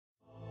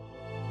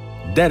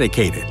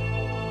dedicated,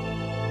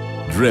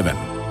 driven,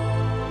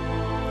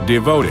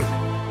 devoted.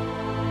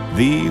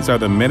 These are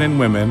the men and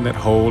women that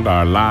hold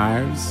our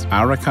lives,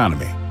 our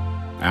economy,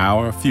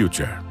 our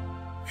future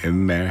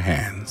in their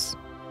hands.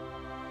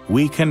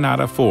 We cannot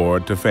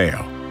afford to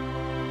fail.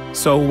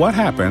 So what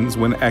happens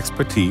when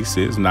expertise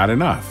is not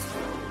enough?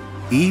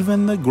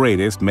 Even the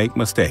greatest make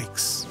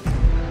mistakes.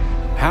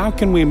 How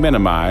can we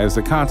minimize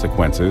the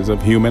consequences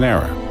of human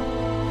error?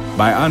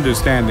 By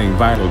understanding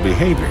vital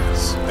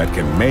behaviors that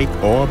can make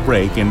or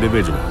break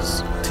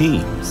individuals,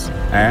 teams,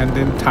 and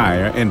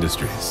entire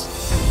industries.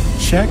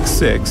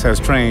 Check-6 has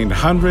trained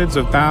hundreds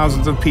of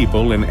thousands of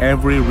people in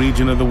every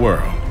region of the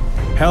world,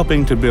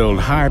 helping to build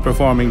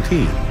high-performing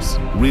teams,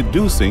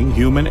 reducing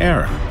human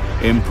error,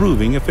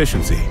 improving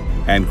efficiency,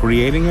 and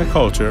creating a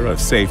culture of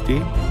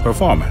safety,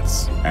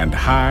 performance, and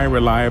high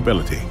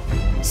reliability,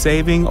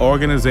 saving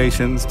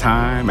organizations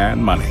time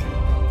and money.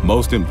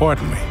 Most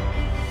importantly,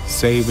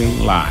 saving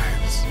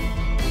lives.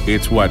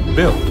 It's what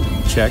built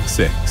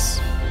Check-6.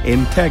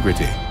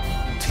 Integrity,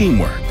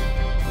 teamwork,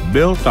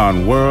 built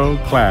on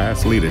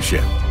world-class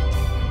leadership.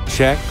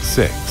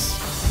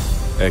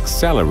 Check-6,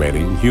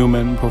 accelerating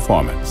human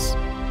performance.